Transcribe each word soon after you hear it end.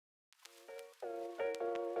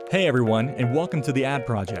Hey everyone, and welcome to The Ad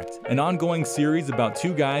Project, an ongoing series about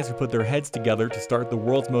two guys who put their heads together to start the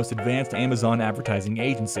world's most advanced Amazon advertising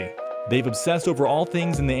agency. They've obsessed over all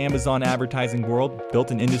things in the Amazon advertising world,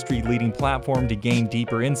 built an industry-leading platform to gain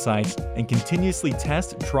deeper insights, and continuously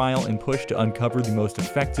test, trial, and push to uncover the most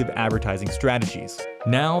effective advertising strategies.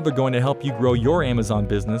 Now they're going to help you grow your Amazon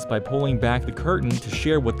business by pulling back the curtain to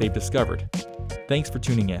share what they've discovered. Thanks for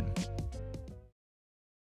tuning in.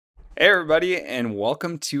 Hey everybody, and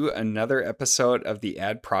welcome to another episode of the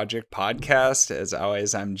Ad Project podcast. As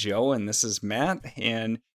always, I'm Joe and this is Matt.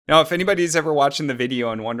 And if anybody's ever watching the video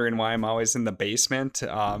and wondering why I'm always in the basement,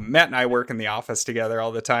 Matt and I work in the office together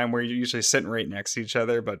all the time. We're usually sitting right next to each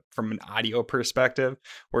other, but from an audio perspective,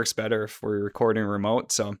 works better if we're recording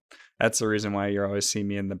remote. So that's the reason why you always see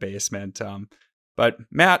me in the basement. But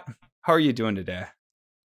Matt, how are you doing today?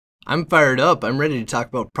 I'm fired up. I'm ready to talk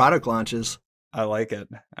about product launches. I like it.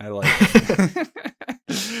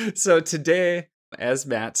 So today, as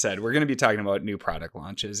Matt said, we're going to be talking about new product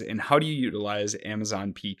launches and how do you utilize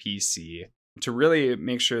Amazon PPC to really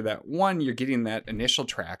make sure that one, you're getting that initial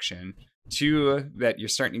traction, two, that you're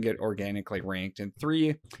starting to get organically ranked, and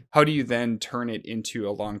three, how do you then turn it into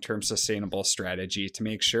a long-term sustainable strategy to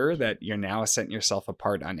make sure that you're now setting yourself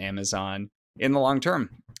apart on Amazon in the long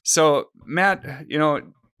term. So Matt,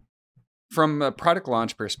 from a product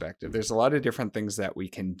launch perspective, there's a lot of different things that we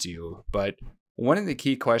can do. But one of the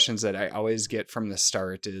key questions that I always get from the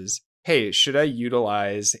start is, hey, should I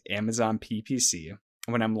utilize Amazon PPC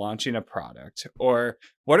when I'm launching a product? Or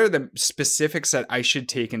what are the specifics that I should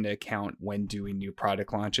take into account when doing new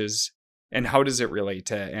product launches? And how does it relate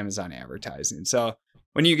to Amazon advertising? So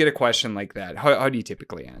when you get a question like that, how do you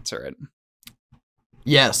typically answer it?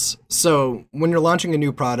 Yes. So when you're launching a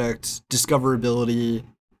new product, discoverability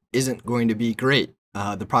isn't going to be great.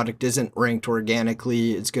 The product isn't ranked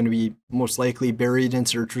organically. It's going to be most likely buried in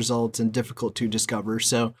search results and difficult to discover.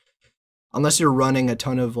 So unless you're running a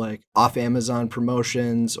ton of off Amazon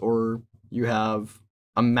promotions or you have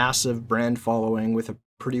a massive brand following with a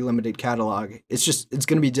pretty limited catalog, it's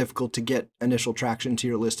going to be difficult to get initial traction to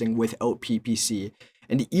your listing without PPC.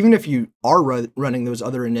 And even if you are running those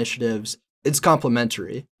other initiatives, it's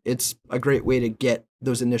complementary. It's a great way to get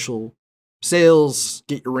those initial sales,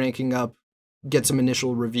 get your ranking up, get some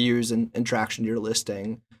initial reviews and traction to your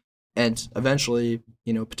listing, and eventually,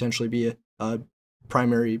 potentially be a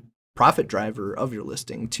primary profit driver of your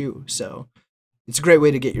listing too. So it's a great way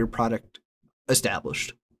to get your product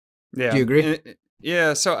established. Yeah. Do you agree?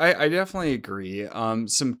 Yeah, so I definitely agree.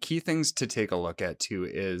 Some key things to take a look at too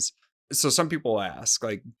is, so some people ask,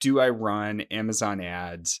 do I run Amazon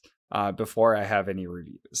ads before I have any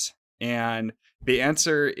reviews? And the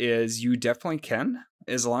answer is you definitely can,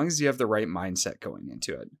 as long as you have the right mindset going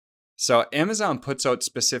into it. So Amazon puts out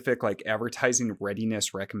specific advertising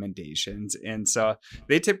readiness recommendations. And so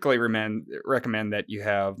they typically recommend that you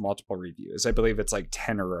have multiple reviews. I believe it's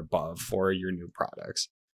 10 or above for your new products.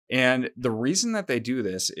 And the reason that they do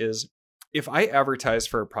this is if I advertise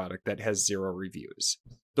for a product that has 0 reviews,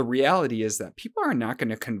 the reality is that people are not going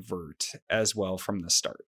to convert as well from the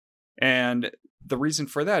start. And the reason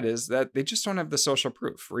for that is that they just don't have the social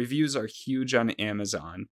proof. Reviews are huge on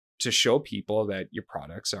Amazon to show people that your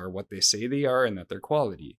products are what they say they are and that they're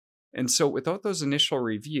quality. And so without those initial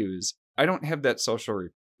reviews, I don't have that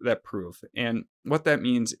that proof. And what that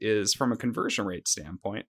means is from a conversion rate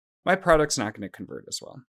standpoint, my product's not going to convert as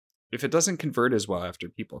well. If it doesn't convert as well after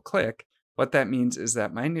people click, what that means is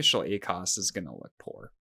that my initial ACoS is going to look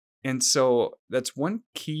poor. And so that's one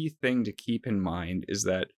key thing to keep in mind is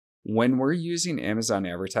that when we're using Amazon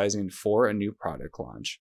advertising for a new product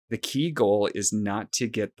launch, the key goal is not to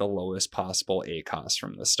get the lowest possible ACoS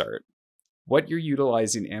from the start. What you're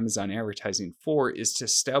utilizing Amazon advertising for is to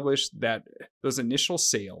establish those initial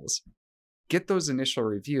sales, get those initial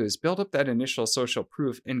reviews, build up that initial social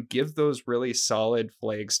proof, and give those really solid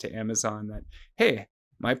flags to Amazon that, hey,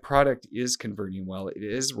 my product is converting well. It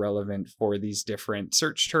is relevant for these different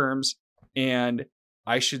search terms, and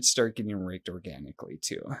I should start getting ranked organically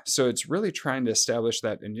too. So it's really trying to establish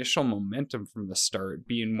that initial momentum from the start,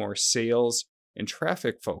 being more sales and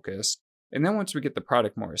traffic focused. And then once we get the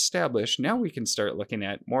product more established, now we can start looking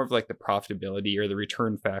at more of the profitability or the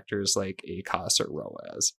return factors like ACoS or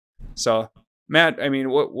ROAS. So Matt,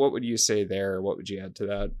 what would you say there? What would you add to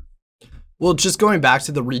that? Well, just going back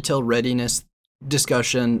to the retail readiness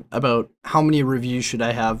discussion about how many reviews should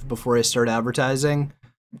I have before I start advertising,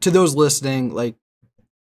 to those listening,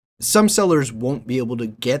 some sellers won't be able to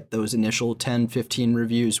get those initial 10, 15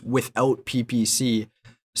 reviews without PPC.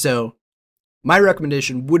 So my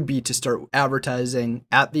recommendation would be to start advertising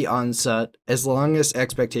at the onset as long as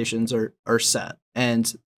expectations are set.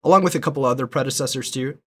 And along with a couple other predecessors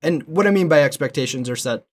too. And what I mean by expectations are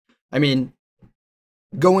set. I mean,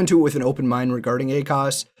 go into it with an open mind regarding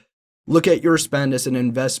ACOS. Look at your spend as an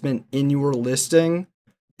investment in your listing.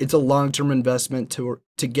 It's a long-term investment to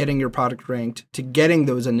getting your product ranked, to getting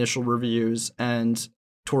those initial reviews, and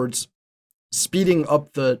towards speeding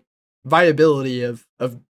up the viability of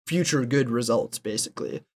future good results,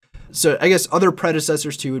 basically. So I guess other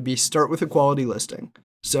predecessors too would be start with a quality listing.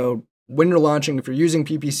 So when you're launching, if you're using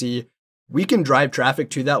PPC, we can drive traffic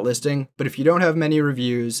to that listing, but if you don't have many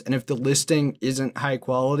reviews and if the listing isn't high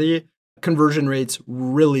quality, conversion rate's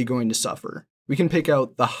really going to suffer. We can pick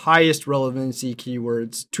out the highest relevancy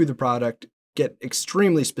keywords to the product, get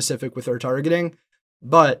extremely specific with our targeting,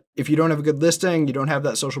 but if you don't have a good listing, you don't have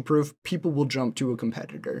that social proof, people will jump to a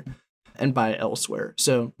competitor and buy elsewhere.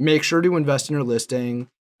 So make sure to invest in your listing,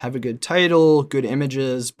 have a good title, good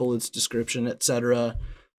images, bullets, description, etc.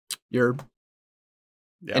 Your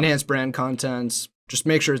enhanced brand content, just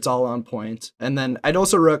make sure it's all on point. And then I'd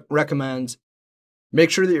also recommend make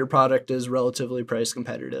sure that your product is relatively price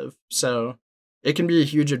competitive. So it can be a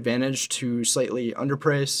huge advantage to slightly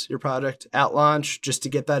underprice your product at launch just to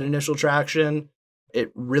get that initial traction.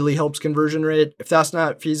 It really helps conversion rate. If that's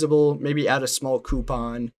not feasible, maybe add a small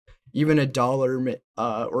coupon. Even $1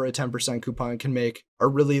 or a 10% coupon can make a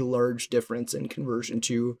really large difference in conversion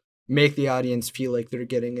to make the audience feel like they're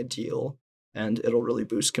getting a deal, and it'll really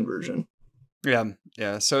boost conversion.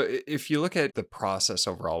 Yeah. So if you look at the process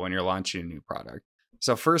overall when you're launching a new product,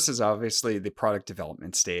 so first is obviously the product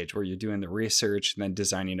development stage where you're doing the research and then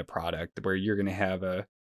designing a product where you're going to have a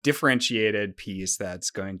differentiated piece that's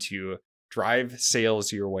going to drive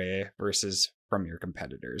sales your way versus from your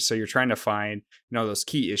competitors. So you're trying to find, those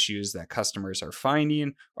key issues that customers are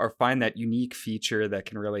finding, or find that unique feature that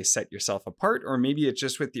can really set yourself apart, or maybe it's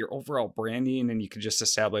just with your overall branding and you can just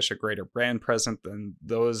establish a greater brand presence than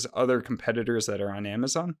those other competitors that are on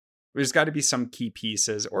Amazon. There's got to be some key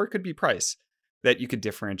pieces, or it could be price, that you could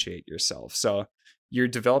differentiate yourself. So you're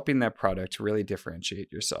developing that product to really differentiate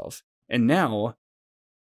yourself. And now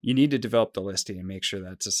you need to develop the listing and make sure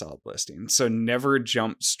that's a solid listing. So never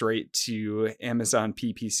jump straight to Amazon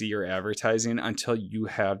PPC or advertising until you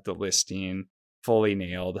have the listing fully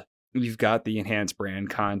nailed. You've got the enhanced brand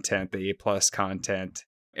content, the A+ content,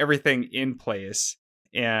 everything in place,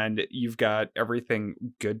 and you've got everything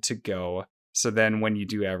good to go. So then when you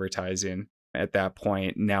do advertising at that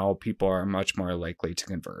point, now people are much more likely to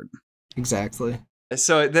convert. Exactly.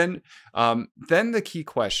 So then the key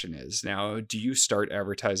question is, now, do you start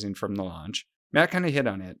advertising from the launch? Matt kind of hit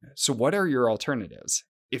on it. So what are your alternatives?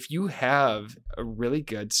 If you have a really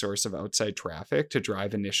good source of outside traffic to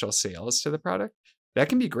drive initial sales to the product, that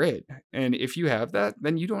can be great. And if you have that,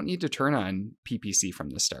 then you don't need to turn on PPC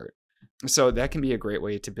from the start. So that can be a great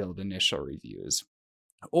way to build initial reviews.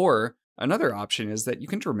 Or another option is that you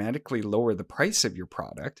can dramatically lower the price of your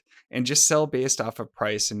product and just sell based off of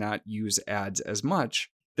price and not use ads as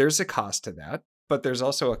much. There's a cost to that, but there's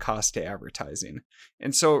also a cost to advertising.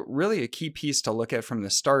 And so really a key piece to look at from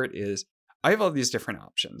the start is I have all these different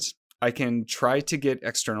options. I can try to get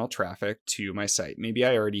external traffic to my site. Maybe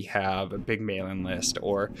I already have a big mailing list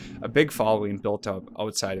or a big following built up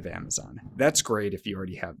outside of Amazon. That's great if you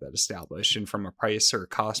already have that established. And from a price or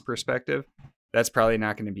cost perspective, that's probably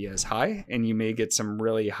not going to be as high, and you may get some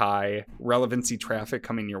really high relevancy traffic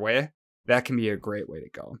coming your way. That can be a great way to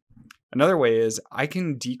go. Another way is I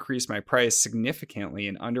can decrease my price significantly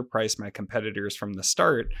and underprice my competitors from the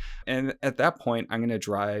start. And at that point, I'm going to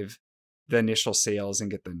drive the initial sales and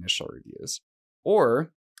get the initial reviews.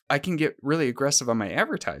 Or I can get really aggressive on my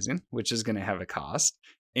advertising, which is going to have a cost,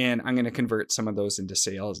 and I'm going to convert some of those into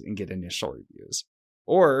sales and get initial reviews.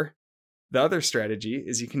 Or the other strategy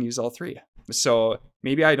is you can use all three. So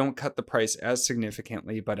maybe I don't cut the price as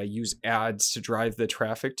significantly, but I use ads to drive the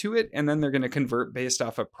traffic to it. And then they're going to convert based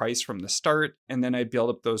off of price from the start. And then I build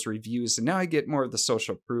up those reviews. And now I get more of the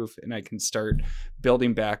social proof and I can start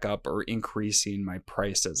building back up or increasing my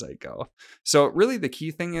price as I go. So really the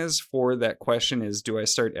key thing is for that question is, do I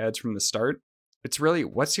start ads from the start? It's really,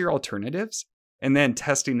 what's your alternatives? And then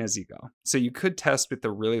testing as you go. So you could test with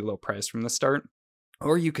the really low price from the start.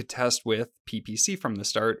 Or you could test with PPC from the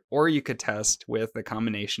start, or you could test with a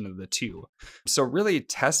combination of the two. So really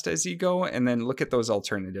test as you go and then look at those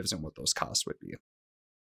alternatives and what those costs would be.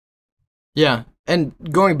 Yeah. And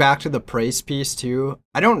going back to the price piece too,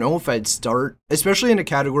 I don't know if I'd start, especially in a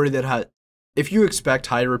category that if you expect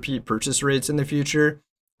high repeat purchase rates in the future,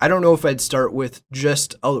 I don't know if I'd start with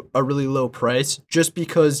just a really low price, just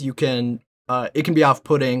because it can be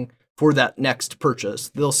off-putting for that next purchase.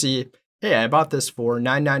 They'll see, hey, I bought this for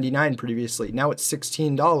 $9.99 previously. Now it's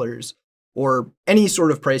 $16. or any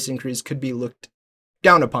sort of price increase could be looked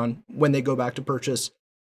down upon when they go back to purchase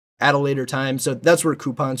at a later time. So that's where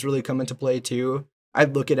coupons really come into play too.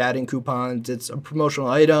 I'd look at adding coupons. It's a promotional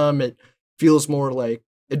item. It feels more like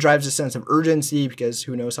it drives a sense of urgency because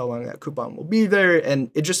who knows how long that coupon will be there. And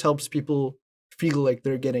it just helps people feel like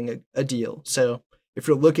they're getting a deal. So if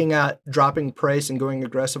you're looking at dropping price and going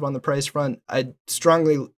aggressive on the price front, I'd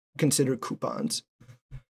strongly consider coupons.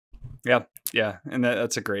 Yeah. And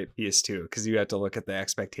that's a great piece too, because you have to look at the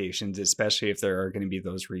expectations, especially if there are going to be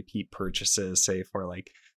those repeat purchases, say for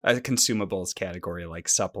like a consumables category, like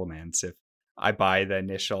supplements. If I buy the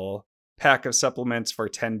initial pack of supplements for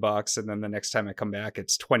 $10 and then the next time I come back,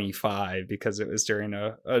 it's 25 because it was during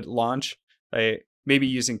a launch, maybe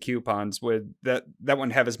using coupons would that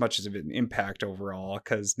wouldn't have as much of an impact overall,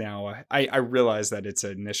 because now I realize that it's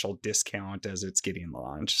an initial discount as it's getting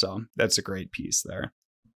launched. So that's a great piece there.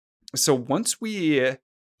 So once we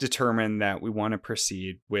determine that we want to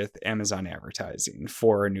proceed with Amazon advertising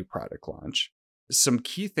for a new product launch, some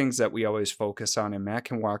key things that we always focus on, and Matt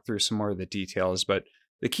can walk through some more of the details, but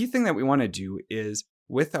the key thing that we want to do is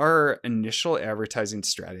with our initial advertising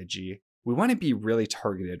strategy, we want to be really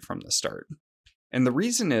targeted from the start. And the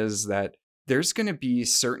reason is that there's going to be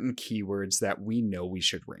certain keywords that we know we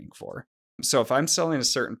should rank for. So if I'm selling a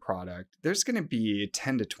certain product, there's going to be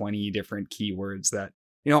 10 to 20 different keywords that,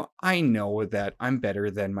 I know that I'm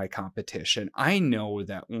better than my competition. I know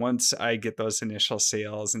that once I get those initial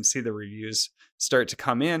sales and see the reviews start to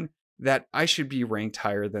come in, that I should be ranked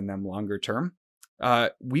higher than them longer term.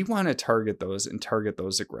 We want to target those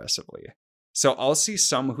aggressively. So I'll see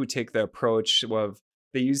some who take the approach of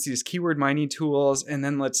they use these keyword mining tools and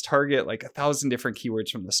then let's target like 1,000 different keywords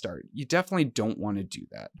from the start. You definitely don't want to do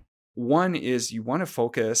that. One is you want to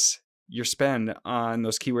focus your spend on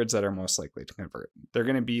those keywords that are most likely to convert. They're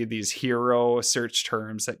going to be these hero search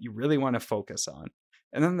terms that you really want to focus on.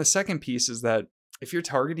 And then the second piece is that if you're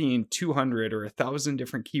targeting 200 or 1,000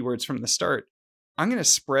 different keywords from the start, I'm going to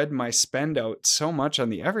spread my spend out so much on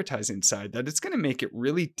the advertising side that it's going to make it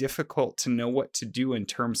really difficult to know what to do in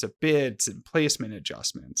terms of bids and placement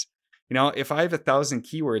adjustments. If I have 1,000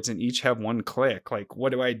 keywords and each have one click, like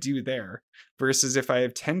what do I do there? Versus if I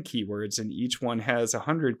have 10 keywords and each one has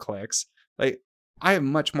 100 clicks, like I have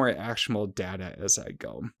much more actionable data as I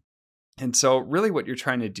go. And so really what you're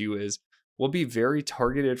trying to do is we'll be very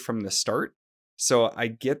targeted from the start. So I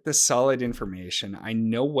get the solid information. I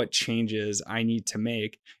know what changes I need to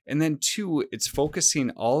make. And then 2, it's focusing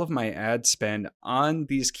all of my ad spend on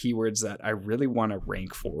these keywords that I really want to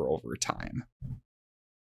rank for over time.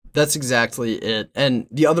 That's exactly it. And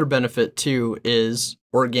the other benefit too is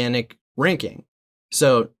organic ranking.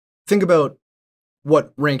 So think about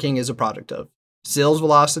what ranking is a product of. Sales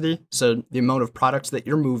velocity, so the amount of products that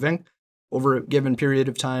you're moving over a given period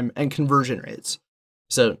of time, and conversion rates.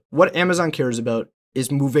 So what Amazon cares about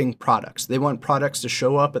is moving products. They want products to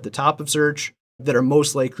show up at the top of search that are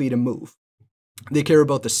most likely to move. They care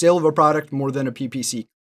about the sale of a product more than a PPC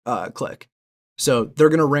click. So they're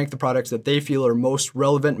going to rank the products that they feel are most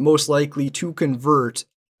relevant, most likely to convert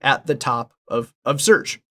at the top of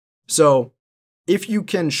search. So if you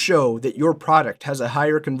can show that your product has a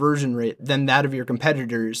higher conversion rate than that of your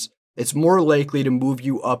competitors, it's more likely to move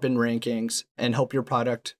you up in rankings and help your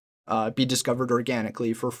product be discovered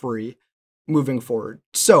organically for free moving forward.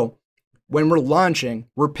 So when we're launching,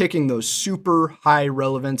 we're picking those super high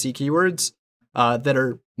relevancy keywords that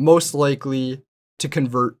are most likely to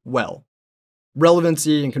convert well.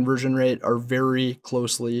 Relevancy and conversion rate are very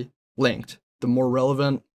closely linked. The more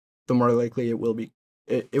relevant, the more likely it will be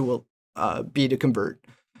to convert.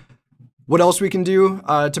 What else we can do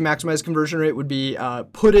to maximize conversion rate would be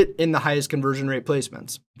put it in the highest conversion rate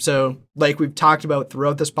placements. So like we've talked about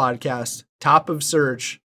throughout this podcast, top of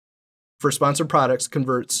search for sponsored products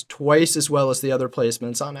converts twice as well as the other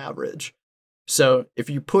placements on average. So if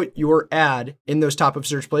you put your ad in those top of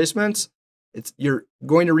search placements, you're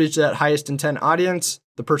going to reach that highest intent audience,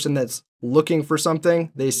 the person that's looking for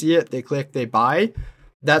something, they see it, they click, they buy.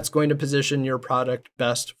 That's going to position your product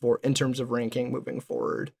best in terms of ranking moving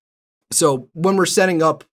forward. So when we're setting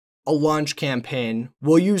up a launch campaign,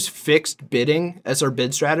 we'll use fixed bidding as our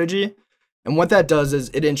bid strategy. And what that does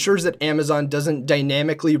is it ensures that Amazon doesn't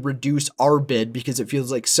dynamically reduce our bid because it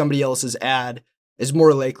feels like somebody else's ad is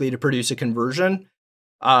more likely to produce a conversion.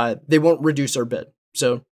 They won't reduce our bid.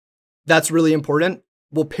 So that's really important.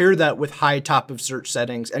 We'll pair that with high top of search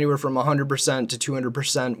settings. Anywhere from 100% to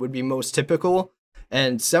 200% would be most typical,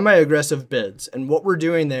 and semi-aggressive bids. And what we're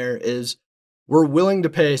doing there is we're willing to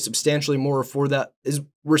pay substantially more for that.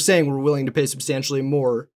 We're saying we're willing to pay substantially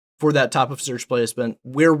more for that top of search placement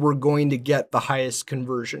where we're going to get the highest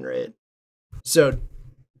conversion rate. So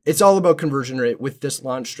it's all about conversion rate with this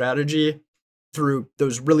launch strategy through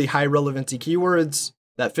those really high relevancy keywords,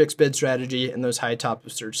 that fixed bid strategy, and those high top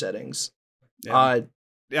of search settings. Yeah.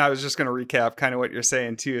 I was just going to recap kind of what you're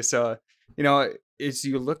saying too. So, as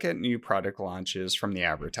you look at new product launches from the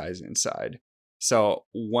advertising side, so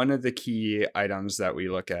one of the key items that we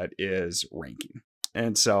look at is ranking.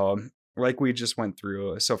 And so, like we just went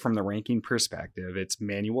through, so from the ranking perspective, it's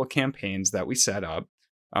manual campaigns that we set up.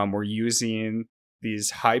 We're using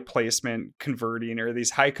these high placement converting or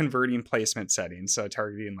these high converting placement settings. So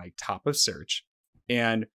targeting like top of search.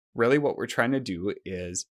 And really what we're trying to do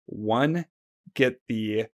is one, get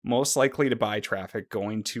the most likely to buy traffic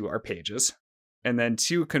going to our pages. And then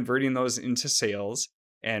two, converting those into sales.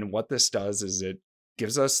 And what this does is it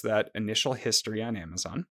gives us that initial history on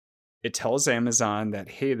Amazon. It tells Amazon that,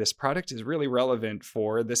 hey, this product is really relevant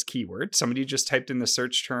for this keyword. Somebody just typed in the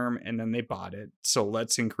search term and then they bought it. So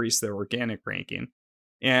let's increase their organic ranking.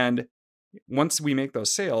 And once we make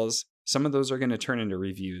those sales, some of those are going to turn into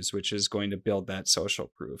reviews, which is going to build that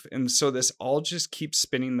social proof. And so this all just keeps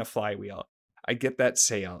spinning the flywheel. I get that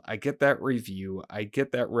sale, I get that review, I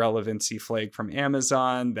get that relevancy flag from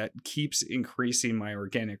Amazon that keeps increasing my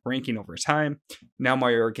organic ranking over time. Now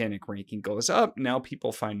my organic ranking goes up. Now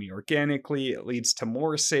people find me organically. It leads to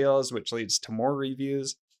more sales, which leads to more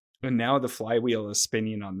reviews. And now the flywheel is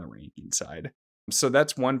spinning on the ranking side. So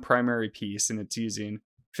that's one primary piece, and it's using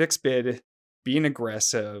fixed bid, being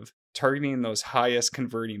aggressive, targeting those highest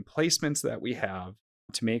converting placements that we have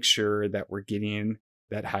to make sure that we're getting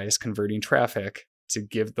that highest converting traffic to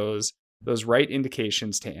give those right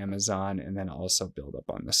indications to Amazon, and then also build up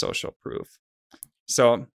on the social proof.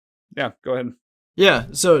 So yeah, go ahead. Yeah,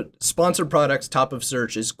 so sponsored products top of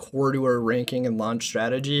search is core to our ranking and launch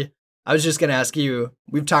strategy. I was just going to ask you,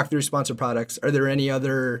 we've talked through sponsored products. Are there any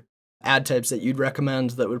other ad types that you'd recommend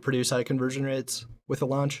that would produce high conversion rates with a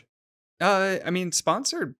launch?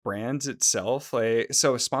 Sponsored brands itself,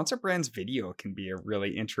 so sponsored brands video can be a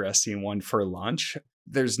really interesting one for launch.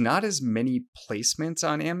 There's not as many placements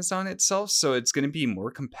on Amazon itself, so it's going to be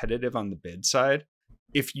more competitive on the bid side.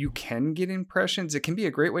 If you can get impressions, it can be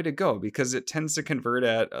a great way to go because it tends to convert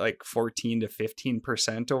at like 14 to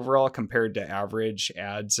 15% overall compared to average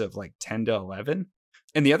ads of like 10 to 11.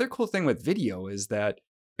 And the other cool thing with video is that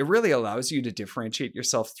it really allows you to differentiate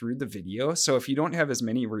yourself through the video. So if you don't have as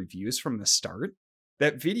many reviews from the start,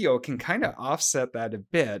 that video can kind of offset that a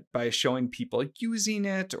bit by showing people using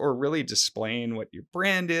it or really displaying what your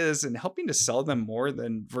brand is and helping to sell them more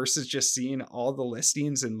than versus just seeing all the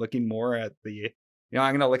listings and looking more at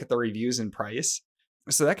I'm going to look at the reviews and price.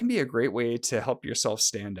 So that can be a great way to help yourself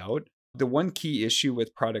stand out. The one key issue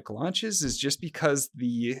with product launches is just because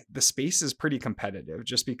the space is pretty competitive,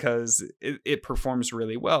 just because it performs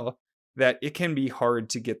really well, that it can be hard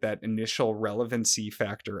to get that initial relevancy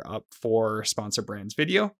factor up for sponsor brands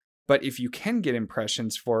video. But if you can get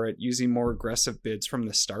impressions for it using more aggressive bids from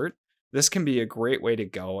the start, this can be a great way to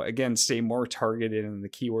go. Again, stay more targeted in the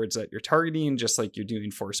keywords that you're targeting, just like you're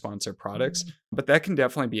doing for sponsored products. But that can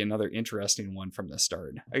definitely be another interesting one from the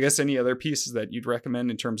start. I guess any other pieces that you'd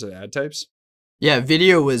recommend in terms of ad types? Yeah,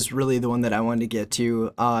 video was really the one that I wanted to get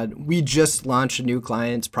to. We just launched a new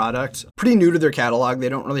client's product, pretty new to their catalog. They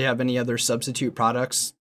don't really have any other substitute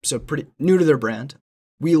products, so pretty new to their brand.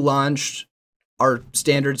 We launched our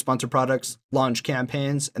standard sponsor products launch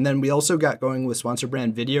campaigns, and then we also got going with sponsor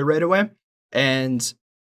brand video right away. And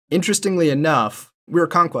interestingly enough, we were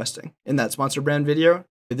conquesting in that sponsor brand video.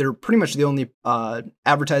 They're pretty much the only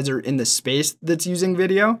advertiser in the space that's using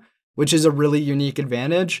video, which is a really unique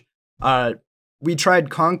advantage. We tried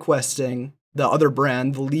conquesting the other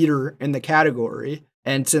brand, the leader in the category.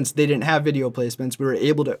 And since they didn't have video placements, we were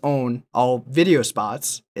able to own all video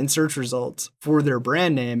spots in search results for their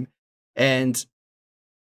brand name. And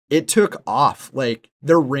it took off. Like,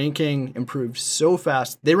 their ranking improved so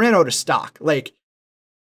fast. They ran out of stock. Like,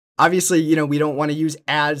 obviously, we don't want to use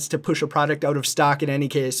ads to push a product out of stock in any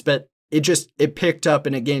case, but it picked up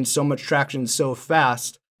and it gained so much traction so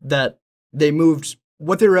fast that they moved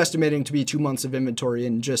what they were estimating to be 2 months of inventory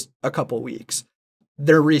in just a couple weeks.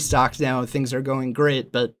 They're restocked now. Things are going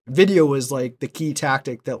great, but video was like the key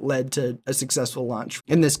tactic that led to a successful launch,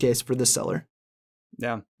 in this case for the seller.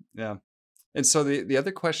 Yeah. And so the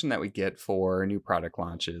other question that we get for new product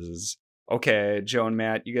launches is, okay, Joe and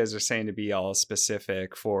Matt, you guys are saying to be all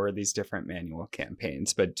specific for these different manual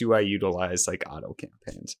campaigns, but do I utilize like auto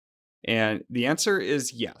campaigns? And the answer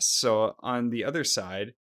is yes. So on the other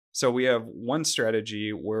side, so we have one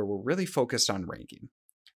strategy where we're really focused on ranking,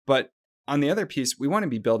 but on the other piece, we want to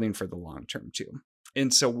be building for the long term too.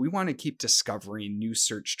 And so we want to keep discovering new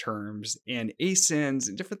search terms and ASINs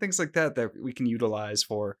and different things like that that we can utilize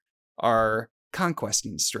for our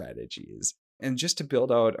conquesting strategies and just to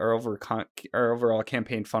build out our overall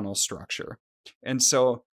campaign funnel structure. And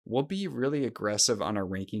so we'll be really aggressive on our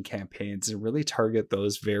ranking campaigns and really target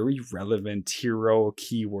those very relevant hero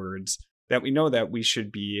keywords that we know that we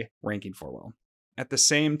should be ranking for well. At the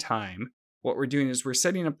same time, what we're doing is we're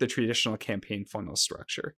setting up the traditional campaign funnel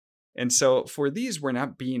structure. And so for these, we're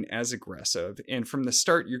not being as aggressive. And from the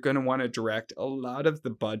start, you're going to want to direct a lot of the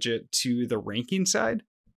budget to the ranking side.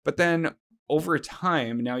 But then over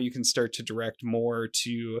time, now you can start to direct more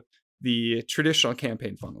to the traditional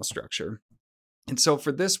campaign funnel structure. And so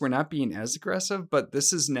for this, we're not being as aggressive, but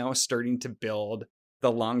this is now starting to build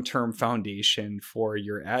the long-term foundation for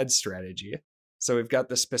your ad strategy. So we've got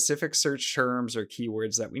the specific search terms or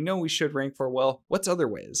keywords that we know we should rank for well. What's other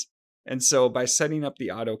ways? And so by setting up the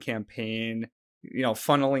auto campaign,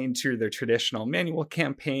 funneling to their traditional manual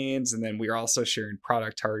campaigns, and then we're also sharing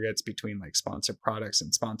product targets between like sponsored products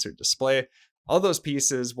and sponsored display. All those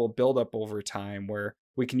pieces will build up over time where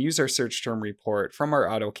we can use our search term report from our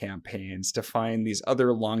auto campaigns to find these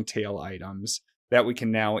other long tail items that we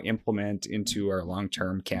can now implement into our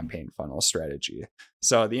long-term campaign funnel strategy.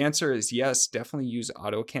 So the answer is yes, definitely use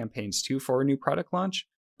auto campaigns too for a new product launch,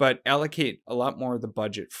 but allocate a lot more of the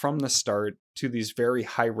budget from the start to these very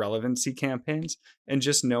high relevancy campaigns. And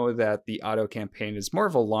just know that the auto campaign is more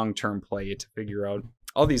of a long-term play to figure out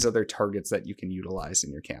all these other targets that you can utilize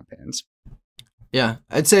in your campaigns. Yeah,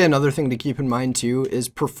 I'd say another thing to keep in mind too is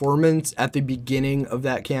performance at the beginning of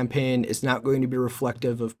that campaign is not going to be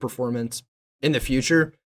reflective of performance in the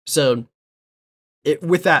future. So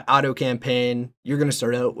with that auto campaign, you're going to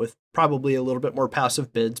start out with probably a little bit more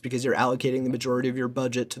passive bids because you're allocating the majority of your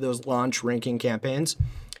budget to those launch ranking campaigns.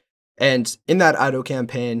 And in that auto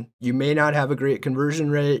campaign, you may not have a great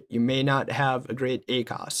conversion rate. You may not have a great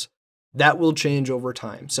ACOS. That will change over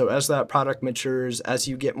time. So as that product matures, as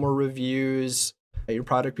you get more reviews, your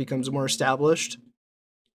product becomes more established,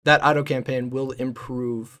 that auto campaign will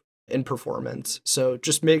improve in performance. So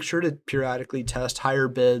just make sure to periodically test higher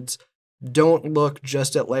bids. Don't look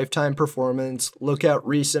just at lifetime performance. Look at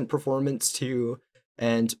recent performance too.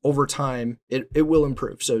 And over time, it will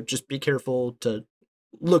improve. So just be careful to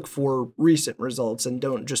look for recent results and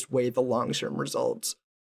don't just weigh the long-term results,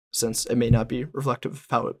 since it may not be reflective of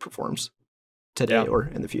how it performs today or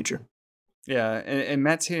in the future. Yeah, and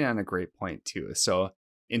Matt's hitting on a great point too. So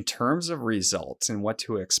in terms of results and what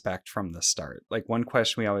to expect from the start, like one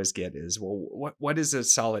question we always get is, well, what is a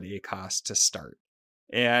solid ACOS to start?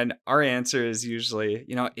 And our answer is usually,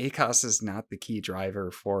 ACOS is not the key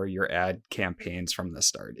driver for your ad campaigns from the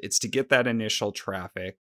start. It's to get that initial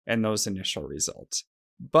traffic and those initial results.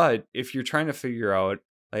 But if you're trying to figure out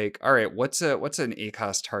like, all right, what's an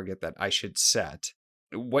ACOS target that I should set?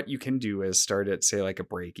 What you can do is start at, say, like a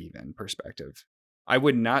break-even perspective. I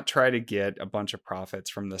would not try to get a bunch of profits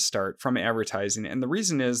from the start from advertising. And the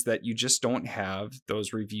reason is that you just don't have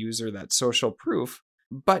those reviews or that social proof,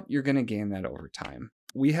 but you're going to gain that over time.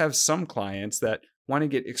 We have some clients that want to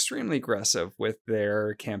get extremely aggressive with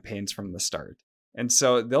their campaigns from the start. And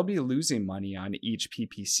so they'll be losing money on each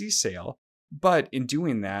PPC sale. But in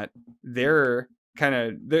doing that, they're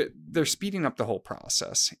speeding up the whole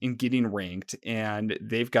process in getting ranked, and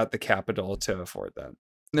they've got the capital to afford that.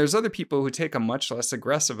 And there's other people who take a much less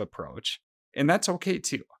aggressive approach, and that's okay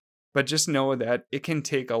too. But just know that it can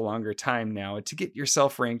take a longer time now to get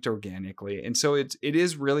yourself ranked organically. And so it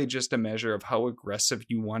is really just a measure of how aggressive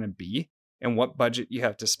you want to be and what budget you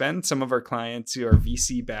have to spend. Some of our clients who are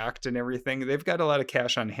VC backed and everything, they've got a lot of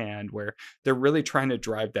cash on hand where they're really trying to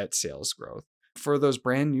drive that sales growth. For those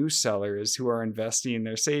brand new sellers who are investing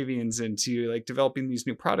their savings into like developing these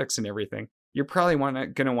new products and everything, you're probably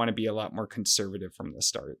going to want to be a lot more conservative from the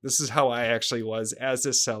start. This is how I actually was as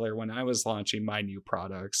a seller when I was launching my new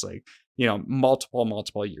products, like,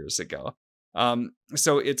 multiple years ago.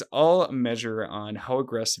 So it's all a measure on how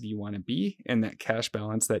aggressive you want to be and that cash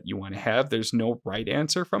balance that you want to have. There's no right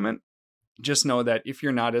answer from it. Just know that if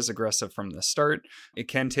you're not as aggressive from the start, it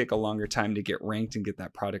can take a longer time to get ranked and get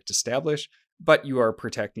that product established, but you are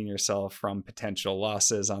protecting yourself from potential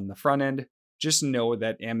losses on the front end. Just know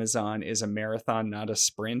that Amazon is a marathon, not a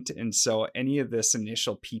sprint. And so any of this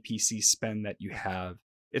initial PPC spend that you have,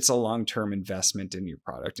 it's a long-term investment in your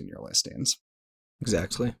product and your listings.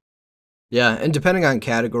 Exactly. Yeah, and depending on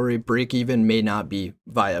category, break even may not be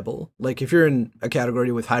viable. Like if you're in a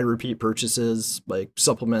category with high repeat purchases, like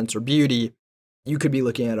supplements or beauty, you could be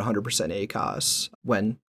looking at 100% ACOS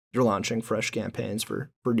when you're launching fresh campaigns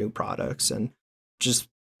for new products. And just,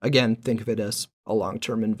 again, think of it as a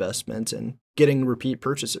long-term investment and getting repeat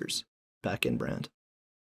purchasers back in brand.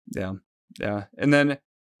 Yeah. And then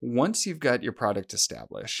once you've got your product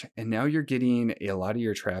established and now you're getting a lot of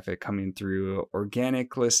your traffic coming through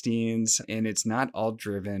organic listings and it's not all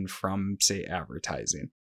driven from, say, advertising.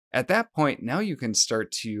 At that point, now you can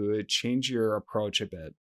start to change your approach a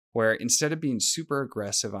bit, where instead of being super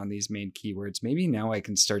aggressive on these main keywords, maybe now I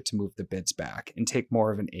can start to move the bids back and take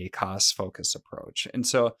more of an ACOS focused approach. And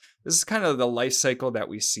so this is kind of the life cycle that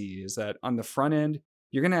we see, is that on the front end,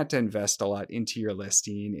 you're going to have to invest a lot into your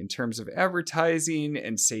listing in terms of advertising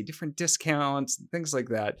and, say, different discounts and things like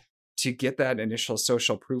that to get that initial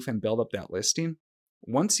social proof and build up that listing.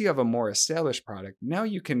 Once you have a more established product, now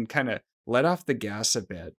you can kind of let off the gas a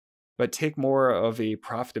bit, but take more of a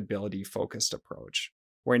profitability focused approach,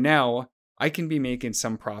 where now I can be making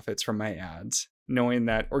some profits from my ads, knowing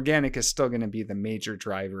that organic is still going to be the major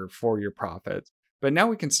driver for your profits. But now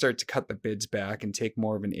we can start to cut the bids back and take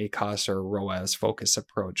more of an ACOS or ROAS focus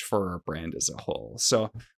approach for our brand as a whole.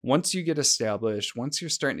 So once you get established, once you're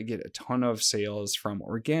starting to get a ton of sales from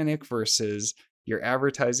organic versus your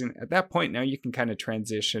advertising, at that point, now you can kind of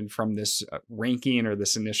transition from this ranking or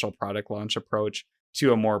this initial product launch approach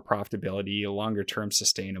to a more profitability, longer term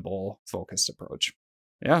sustainable focused approach.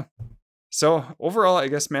 Yeah. So overall, I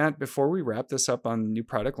guess, Matt, before we wrap this up on new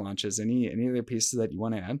product launches, any other pieces that you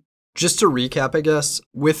want to add? Just to recap, I guess,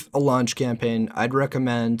 with a launch campaign, I'd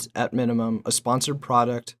recommend, at minimum, a sponsored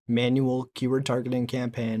product, manual keyword targeting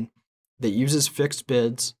campaign that uses fixed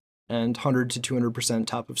bids and 100 to 200%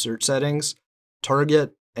 top of search settings.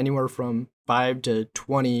 Target anywhere from 5 to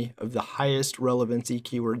 20 of the highest relevancy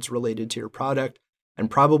keywords related to your product, and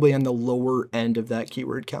probably on the lower end of that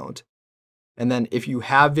keyword count. And then if you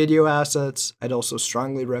have video assets, I'd also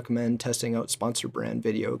strongly recommend testing out sponsored brand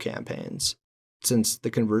video campaigns, since the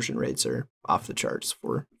conversion rates are off the charts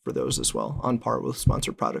for those as well, on par with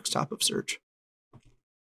sponsored products top of search.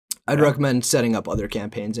 I'd recommend setting up other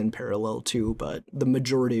campaigns in parallel too, but the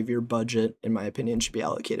majority of your budget, in my opinion, should be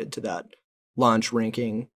allocated to that launch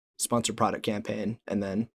ranking sponsored product campaign, and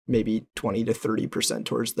then maybe 20 to 30%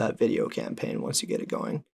 towards that video campaign once you get it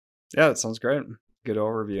going. Yeah, that sounds great. Good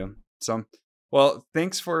overview. So, well,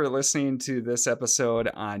 thanks for listening to this episode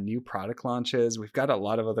on new product launches. We've got a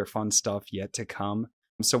lot of other fun stuff yet to come.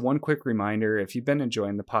 So one quick reminder, if you've been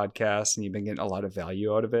enjoying the podcast and you've been getting a lot of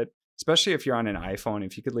value out of it, especially if you're on an iPhone,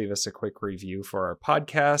 if you could leave us a quick review for our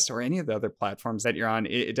podcast or any of the other platforms that you're on,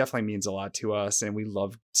 it definitely means a lot to us. And we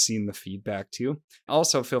love seeing the feedback too.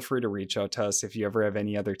 Also, feel free to reach out to us if you ever have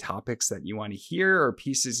any other topics that you want to hear or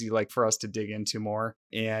pieces you'd like for us to dig into more.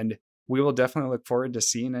 And we will definitely look forward to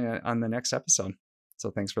seeing it on the next episode. So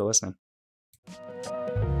thanks for listening.